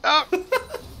 Oh,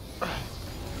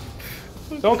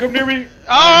 Don't come near me.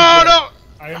 oh no!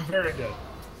 I am very dead.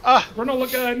 Ah,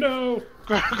 Granola guy, no!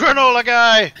 granola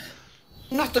guy!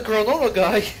 Not the granola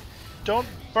guy. Don't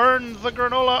burn the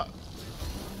granola.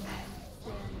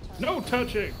 No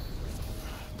touching!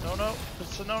 No, no,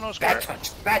 it's a no-no Bad square.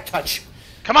 touch. Bad touch.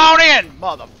 Come on in,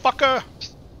 motherfucker!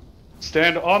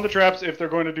 Stand on the traps if they're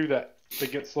going to do that. They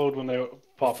get slowed when they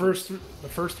pop. The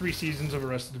first 3 seasons of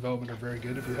Arrested Development are very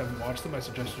good. If you haven't watched them, I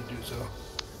suggest you do so.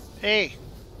 Hey,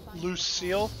 loose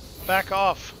seal, back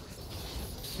off.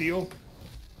 Seal.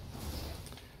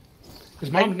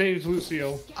 His mom's name is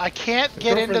Lucille. I can't His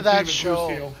get into girlfriend's name that is show.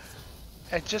 Lucille.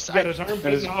 I just, He got his arm his-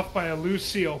 bitten off by a loose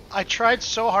seal. I tried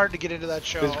so hard to get into that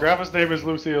show. His grandma's name is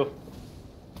Lucille.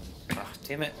 Ah,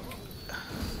 damn it.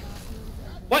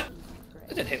 What?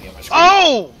 That didn't hit me on my screen.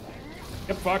 Oh!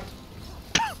 Get fucked.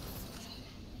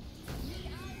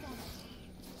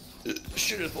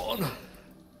 Should have won.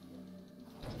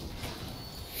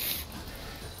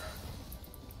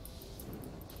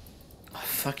 Oh,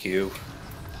 fuck you.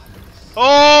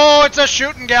 Oh, it's a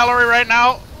shooting gallery right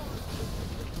now.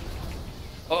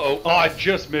 Uh-oh. Oh, I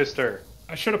just missed her.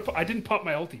 I should have. I didn't pop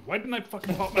my ulti. Why didn't I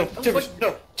fucking pop my? No, Timbers,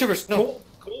 no. Timbers, no.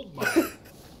 Gold mine.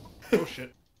 Oh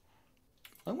shit.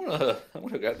 I wanna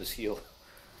grab this heal.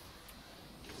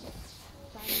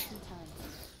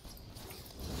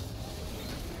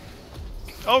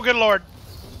 Oh, good lord.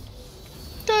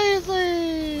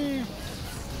 Daisy!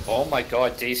 Oh my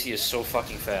god, Daisy is so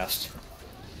fucking fast.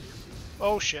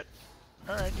 Oh, shit.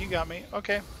 Alright, you got me.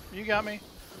 Okay, you got me.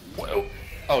 Whoa.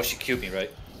 Oh, she queued me, right?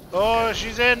 Oh,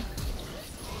 she's in.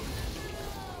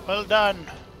 Well done.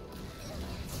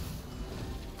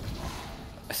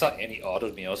 I thought Annie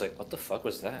autoed me. I was like, what the fuck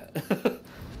was that?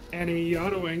 Annie, you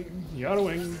autoing. You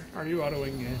autoing. Are you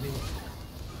autoing, Annie?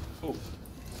 Oh.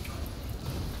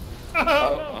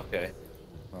 Oh, okay.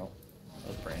 Well,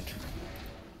 that's brand.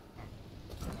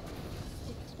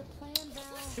 Stick to the plan, Val.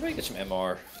 You might get some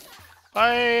MR.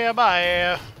 Bye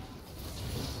bye.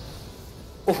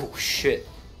 Oh shit.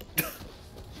 3-1.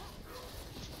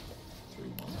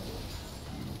 You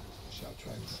shall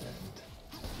transcend.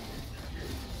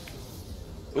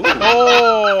 Ooh.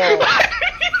 Oh!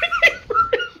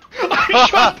 I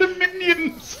shot the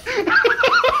minions!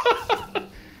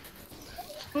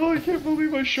 Oh, I can't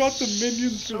believe I shot the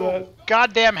minions for that. So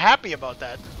goddamn happy about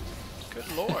that. Good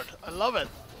lord, I love it.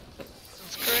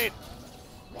 That's great.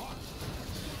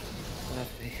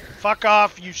 Fuck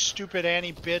off, you stupid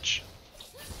Annie bitch.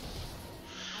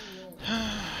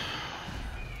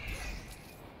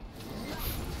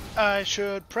 I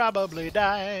should probably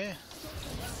die.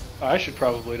 I should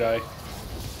probably die.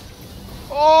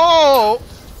 Oh!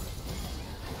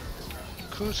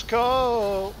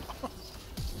 Cusco!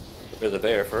 You're the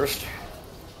bear first.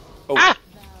 Oh. Ah!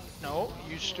 No,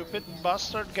 you stupid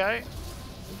bastard guy.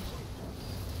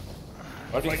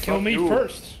 Why'd you Kill fuck me you?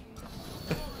 first.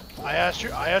 I asked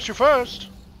you first.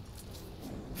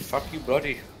 Fuck you,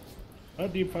 buddy. How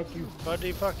do you fuck you?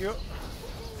 Buddy, fuck you.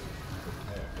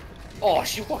 Oh,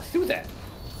 she walked through that.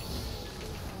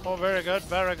 Oh, very good,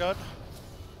 very good.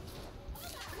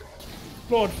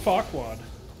 Lord Farquaad.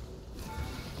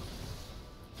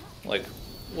 Like,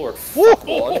 Lord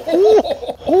fuckwad.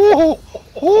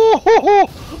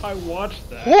 I watched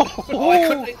that.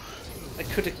 Oh, I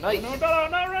could ignite. No,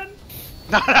 run!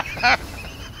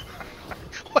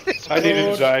 What is I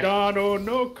needed to die. Dano,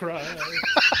 no cry.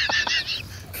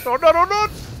 No.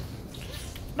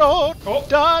 No, Oh,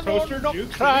 Dano, toaster no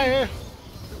juke, cry.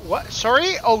 What?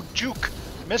 Sorry? Oh, juke.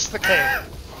 Missed the K.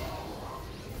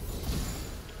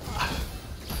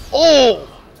 Oh!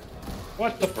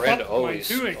 What the Brand fuck am I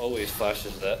doing? always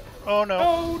flashes that. Oh no.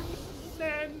 Oh,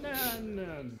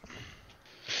 no.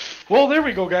 Well, there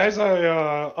we go, guys. I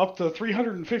upped to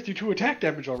 352 attack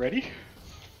damage already.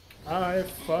 I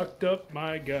fucked up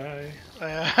my guy.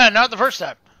 Not the first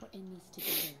time. We're in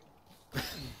this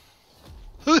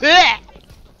together.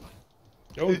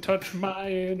 Don't touch my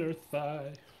inner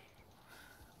thigh.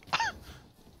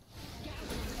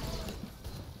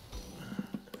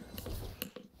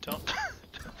 Don't.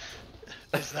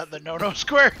 Is that the no-no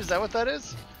square? Is that what that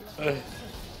is?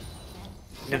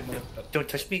 No, don't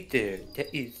touch me there.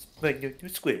 That is my no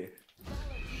square.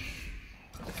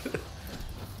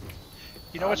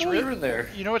 You know what's you're really in there.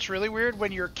 You know what's really weird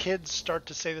when your kids start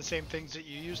to say the same things that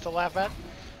you used to laugh at.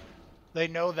 They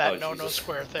know that Oh, no Jesus.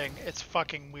 square thing. It's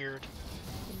fucking weird.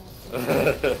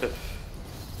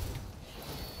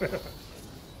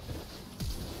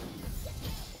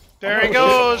 There he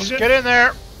goes. Get in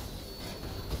there.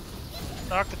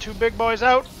 Knock the two big boys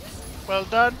out. Well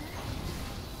done.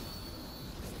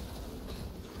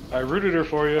 I rooted her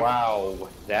for you. Wow,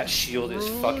 that shield is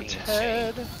fucking insane.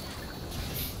 Rooted.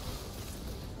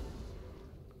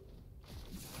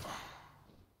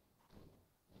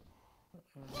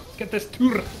 Get this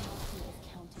tour.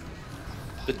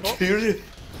 The tour.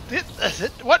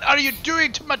 What are you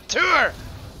doing to my tour?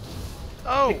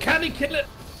 Oh. Can he kill it?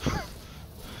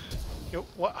 Yo,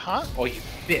 what? Huh? Oh, you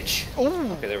bitch.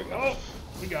 Ooh. Okay, there we go. Oh,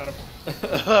 we got him.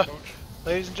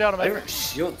 Ladies and gentlemen. Their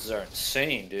shields are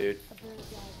insane, dude.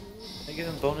 They give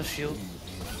him bonus shield?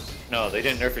 No, they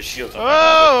didn't nerf his shields on my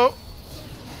Oh!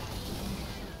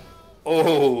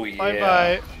 Oh, yeah. Bye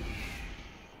bye.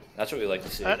 That's what we like to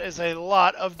see. That is a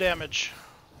lot of damage.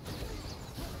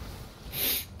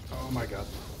 Oh my god.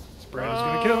 This brand is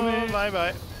gonna kill me. Bye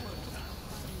bye.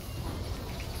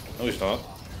 No, he's not.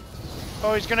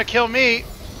 Oh, he's gonna kill me.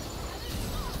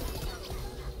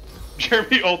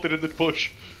 Jeremy ulted in the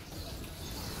bush.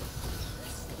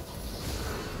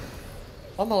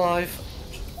 I'm alive.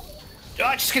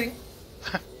 Ah, just kidding.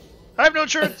 I have no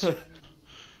insurance. Yeah,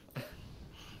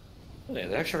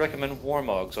 they actually recommend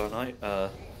Warmogs on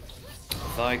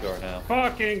Vigar now.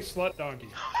 Fucking slut donkey.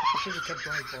 I should have kept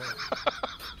going for it.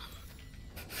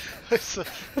 It's a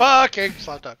fucking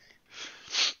slot dog.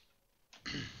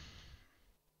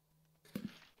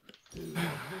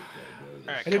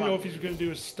 Alright, I didn't know if he's gonna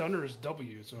do a stun or his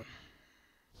W, so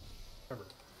whatever.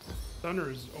 Stun or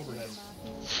his overhead.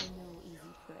 No easy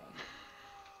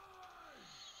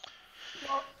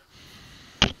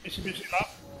prey. It should be stop.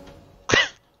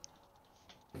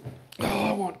 Oh,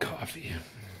 I want coffee.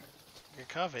 Get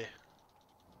coffee.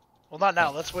 Well, not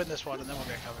now. Let's win this one and then we'll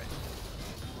get coffee.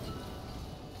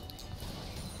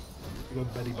 I'll go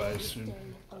Betty Bye soon.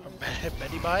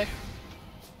 Betty bye?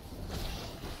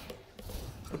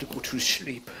 I want to go to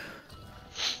sleep.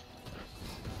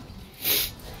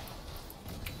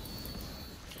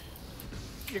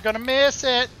 You're gonna miss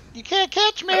it. You can't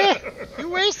catch me! You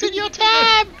wasted your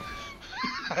time!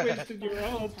 Wasted your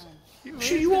ult.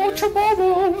 See you all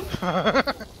tomorrow.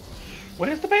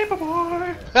 Where's the paper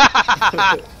boy?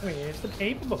 Where's the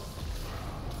paper boy?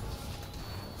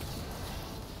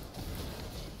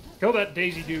 Kill that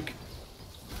Daisy Duke.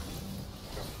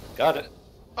 Got it.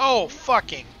 Oh,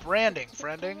 fucking branding,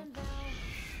 friending.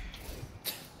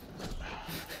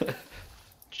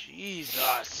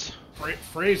 Jesus.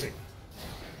 Phrasing.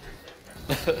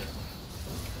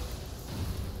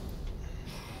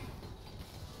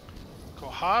 Go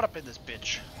hard up in this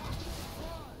bitch.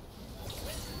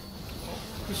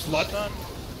 Slut. Stun.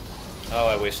 Oh,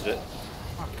 I wasted it.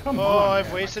 Oh, come Oh, on. I've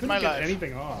man. wasted I my couldn't get life.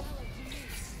 anything off.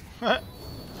 Okay.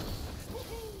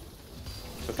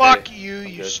 Fuck you, I'm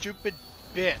you good. stupid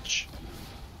bitch.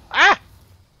 Ah!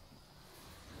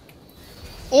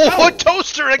 Oh, a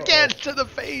toaster again to the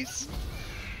face.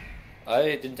 I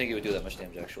didn't think it would do that much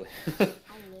damage, actually. Yeah,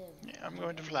 I'm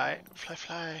going to fly. Fly,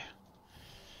 fly.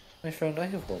 My friend, I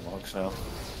have warlogs now.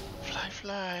 Fly,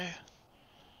 fly.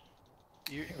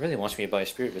 You... It really wants me to buy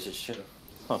spirit visits, too.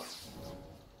 Huh.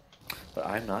 But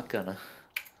I'm not gonna.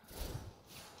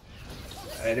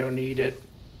 I don't need it.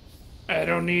 I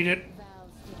don't need it.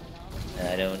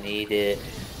 I don't need it.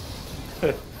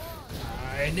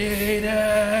 I need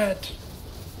it.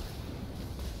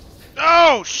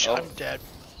 Oh, shit, Oh. I'm dead.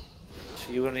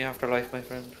 See you in the afterlife, my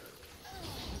friend.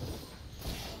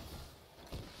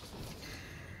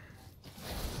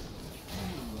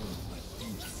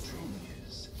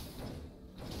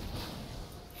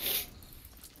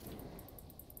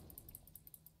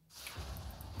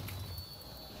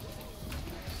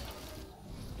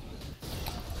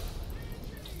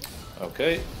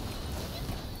 Okay.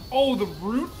 Oh, the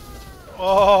root.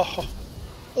 Oh.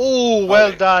 Oh, well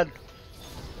Okay. done.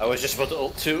 I was just about to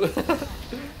ult too.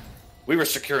 We were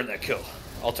securing that kill.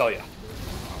 I'll tell you.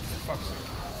 For fuck's sake.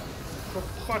 For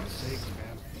fuck's sake,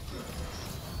 man.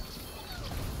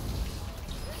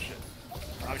 Shit.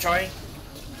 I'm trying.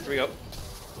 Here we go.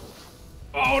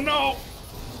 Oh no!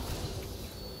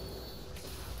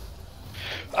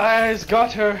 Eyes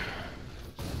got her.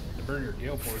 To burn your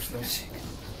Gale Force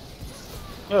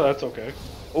though. Oh, that's okay.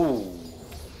 Ooh.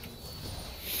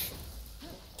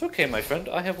 It's okay, my friend.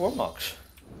 I have warlocks.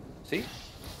 See?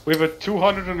 We have a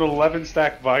 211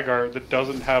 stack Vygar that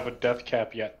doesn't have a death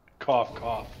cap yet. Cough,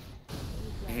 cough.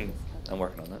 I'm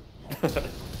working on that.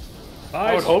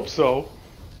 I would hope so.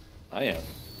 I am.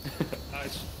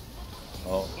 Nice.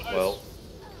 Oh, well.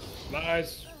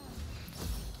 Nice.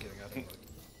 Getting out of the way.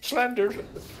 Slandered.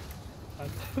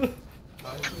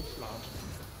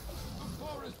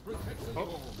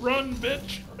 Oh, run,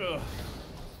 bitch! Ugh.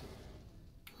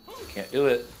 Can't do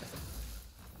it.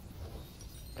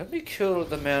 Let me kill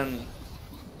the man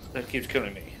that keeps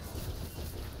killing me.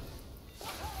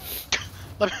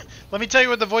 Let me tell you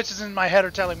what the voices in my head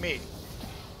are telling me.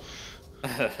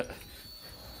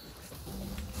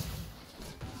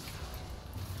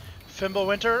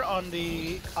 Fimbulwinter on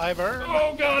the Ivern.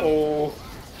 Oh god! Oh,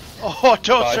 Oh,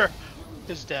 Toaster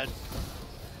is dead.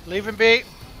 Leave him be.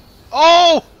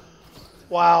 Oh!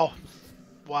 Wow.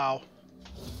 Wow.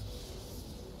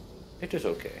 It is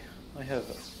okay. I have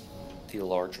the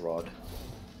large rod.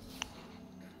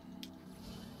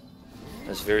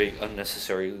 It's very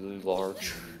unnecessarily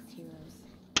large.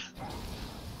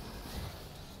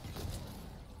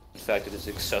 In fact, it is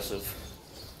excessive.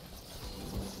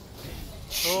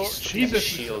 Oh, Jesus.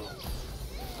 Shield.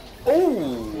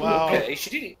 Oh, Wow. Okay,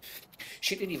 she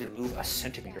didn't even move a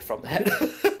centimeter from that.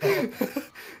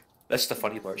 That's the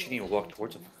funny part. She didn't even walk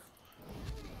towards him.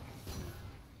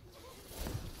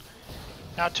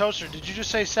 Now, Toaster, did you just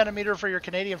say centimeter for your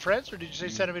Canadian friends, or did you say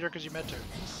centimeter because you meant to?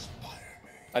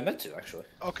 I meant to, actually.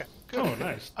 Okay, good. Oh,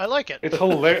 nice. I like it. it's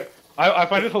hilarious. I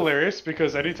find it hilarious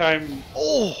because anytime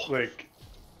Oh! like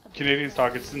Canadians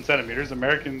talk, it's in centimeters.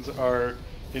 Americans are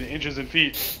in inches and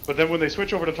feet. But then when they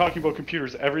switch over to talking about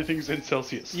computers, everything's in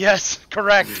Celsius. Yes,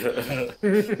 correct. And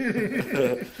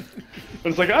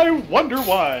it's like, I wonder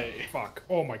why. Fuck.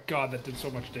 Oh my god, that did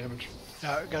so much damage.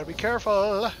 Now, gotta be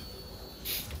careful.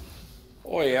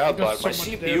 Oh yeah, does but so my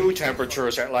much CPU damage. temperature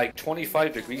is at like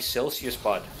 25 degrees Celsius,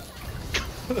 bud.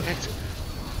 It's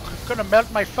gonna melt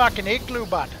my fucking igloo,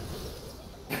 bud.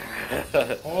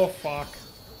 Oh fuck.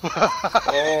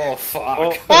 Oh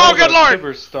fuck. Oh, good lord!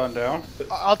 Tibber's stunned down.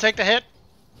 I'll take the hit.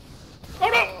 Oh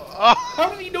no! Oh, How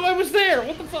did he know I was there?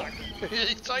 What the fuck?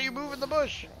 he saw you move in the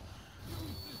bush.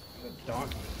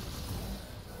 Donkey.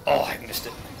 Oh, I missed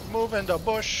it. Move in the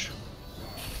bush.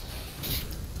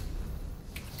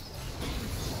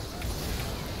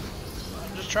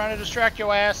 I'm just trying to distract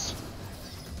your ass.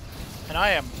 And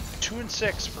I am 2 and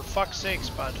 6, for fuck's sakes,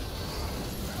 bud.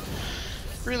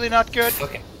 Really not good.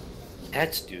 Fucking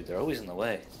cats, dude. They're always in the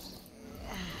way.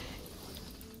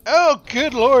 Oh,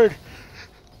 good lord.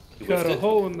 You Got a whiffed it?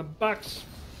 hole in the box.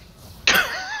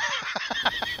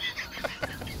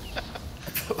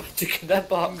 Chicken that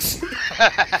box.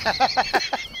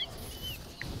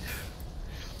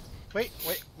 Wait,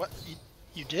 what?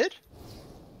 You did?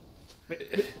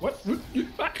 What?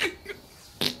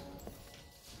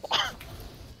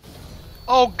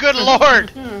 Oh, good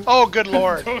lord! Oh, good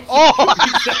lord! Oh!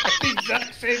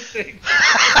 Exact same thing.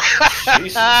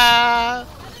 Jesus.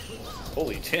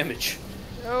 Holy damage.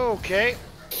 Okay.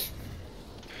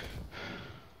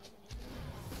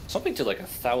 Something to like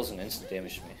 1,000 instant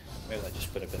damage to me. Maybe that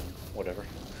just would have been whatever.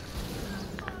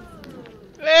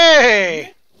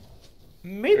 Hey!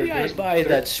 Maybe I There's- buy there-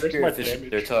 that there's my spirit fish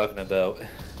damage. they're talking about.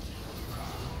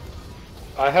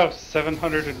 I have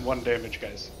 701 damage,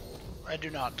 guys. I do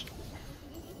not.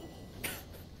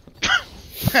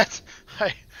 That's...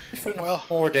 Well,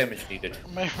 More damage needed.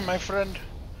 my friending,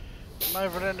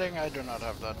 I do not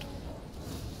have that.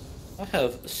 I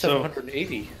have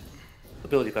 780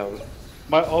 ability power.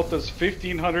 My ult does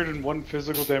 1,501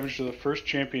 physical damage to the first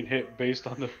champion hit based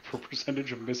on the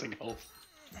percentage of missing health.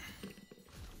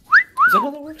 Is that how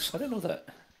that works? I didn't know that.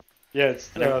 Yeah, it's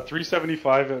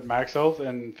 375 at max health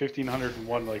and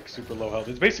 1,501 like super low health.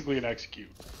 It's basically an execute.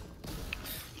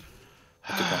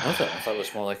 I did not know that. I thought it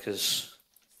was more like his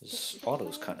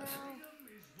autos, kind of.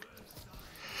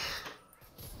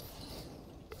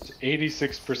 It's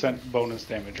 86% bonus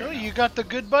damage. Oh, Right now. you got the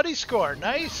good buddy score.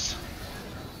 Nice.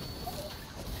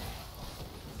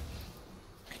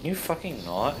 Can you fucking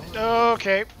not?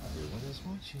 Okay.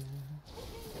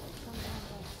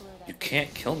 You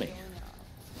can't kill me.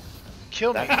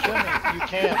 Kill me. Kill me. You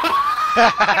can't.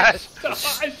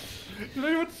 Did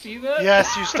anyone see that?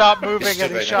 Yes, you stopped moving Stood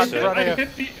and he right shot next in to it. front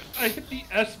of you. I hit the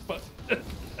S button.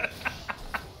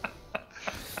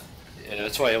 Yeah,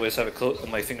 that's why I always have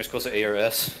my fingers close to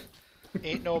ARS.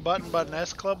 Ain't no button but an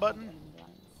S club button.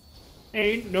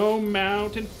 Ain't no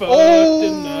mountain fucked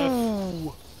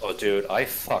enough. Oh, dude, I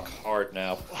fuck hard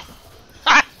now.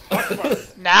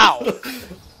 Now.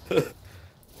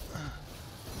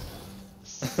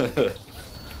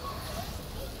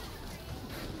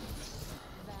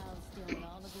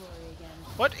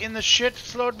 What in the shit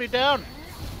slowed me down?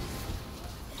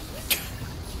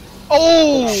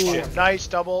 Oh, shit. nice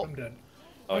double. I'm dead.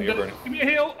 Oh, I'm you're dead. burning. Give me a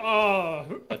heal. Oh.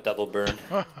 A double burn.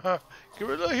 Give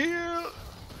it a heal.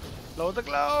 Load the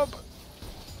globe.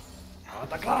 Oh,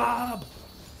 the club.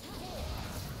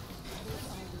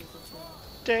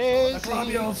 The Daisy.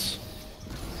 globules.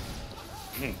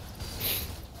 You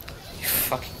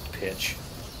fucking bitch.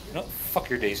 No, fuck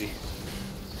your Daisy.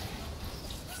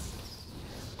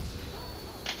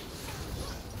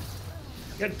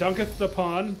 Get dunketh the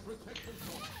pond.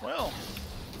 Well.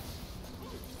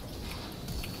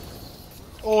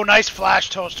 Oh, nice flash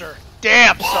toaster.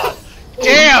 Damn, son.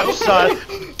 Damn, son.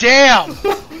 Damn.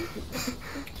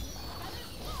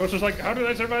 Toaster's like, how did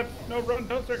I survive? No, run,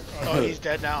 Toaster. Oh, he's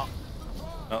dead now.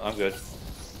 No, I'm good.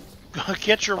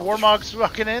 Get your warmogs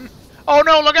fucking in. Oh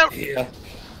no, look out. Yeah.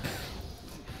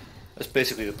 That's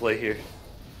basically the play here.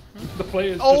 The play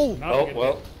is Oh. just not Oh, getting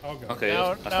well. it. Oh, God. Okay.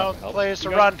 Now, that's now not gonna help. play is to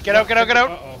You run. got- Get out, get out, get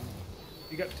out. Uh-oh.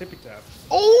 You got tippy tap.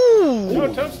 Oh.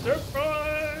 No, Toaster,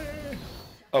 bye!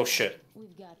 Oh shit.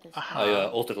 We've got this. I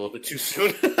ulted a little bit too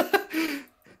soon.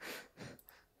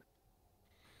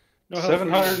 No help for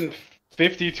you.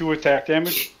 752 attack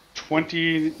damage,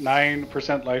 29%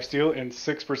 lifesteal, and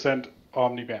 6%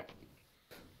 Omni Vamp.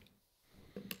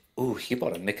 Ooh, he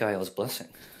bought a Mikhail's Blessing.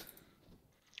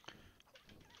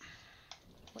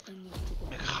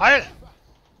 Mikhail.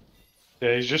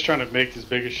 Yeah, he's just trying to make as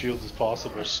big a shield as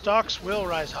possible. Our stocks will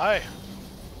rise high.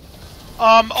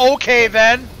 Okay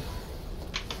then.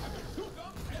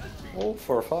 Oh,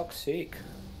 for fuck's sake.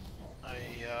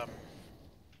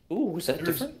 Ooh, is that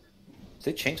different? Did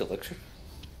they change Elixir?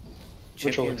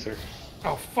 Which Champion- elixir?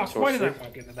 Oh, fuck. Why did I Sorcerer.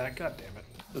 walk into that? God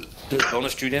damn it. Does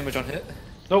bonus 2 damage on hit?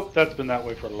 Nope, that's been that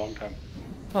way for a long time.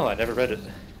 Oh, I never read it.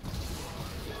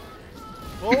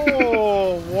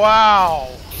 Oh, wow.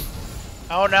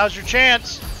 Oh, now's your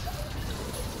chance.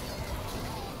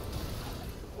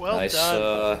 Well Nice,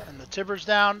 done. And the Tibber's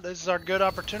down. This is our good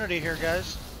opportunity here,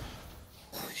 guys.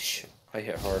 Holy shit, I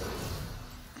hit hard.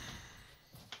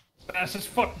 Fast as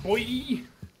fuck, boy.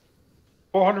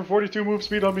 442 move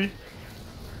speed on me.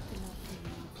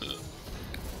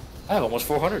 I have almost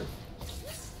 400.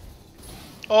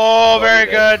 Oh, very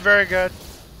okay. good, very good.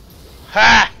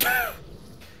 Ha!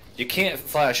 You can't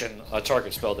flash in a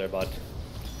target spell there, bud.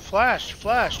 Flash,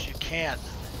 you can't.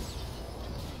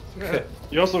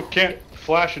 You also can't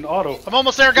flash and auto. I'm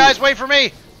almost there, guys. Wait for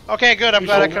me. Okay, good. I'm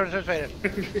glad I participated.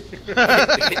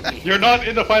 You're not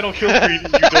in the final kill feed. You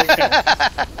don't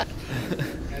count.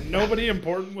 And nobody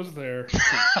important was there.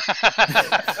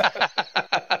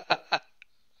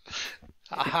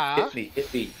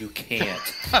 Hit me, you can't.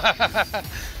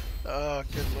 Oh,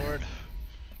 good lord.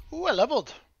 Ooh, I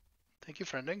leveled. Thank you,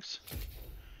 friendings.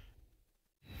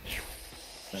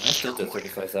 Man, I still did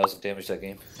 35,000 damage that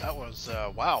game. That was,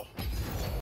 wow.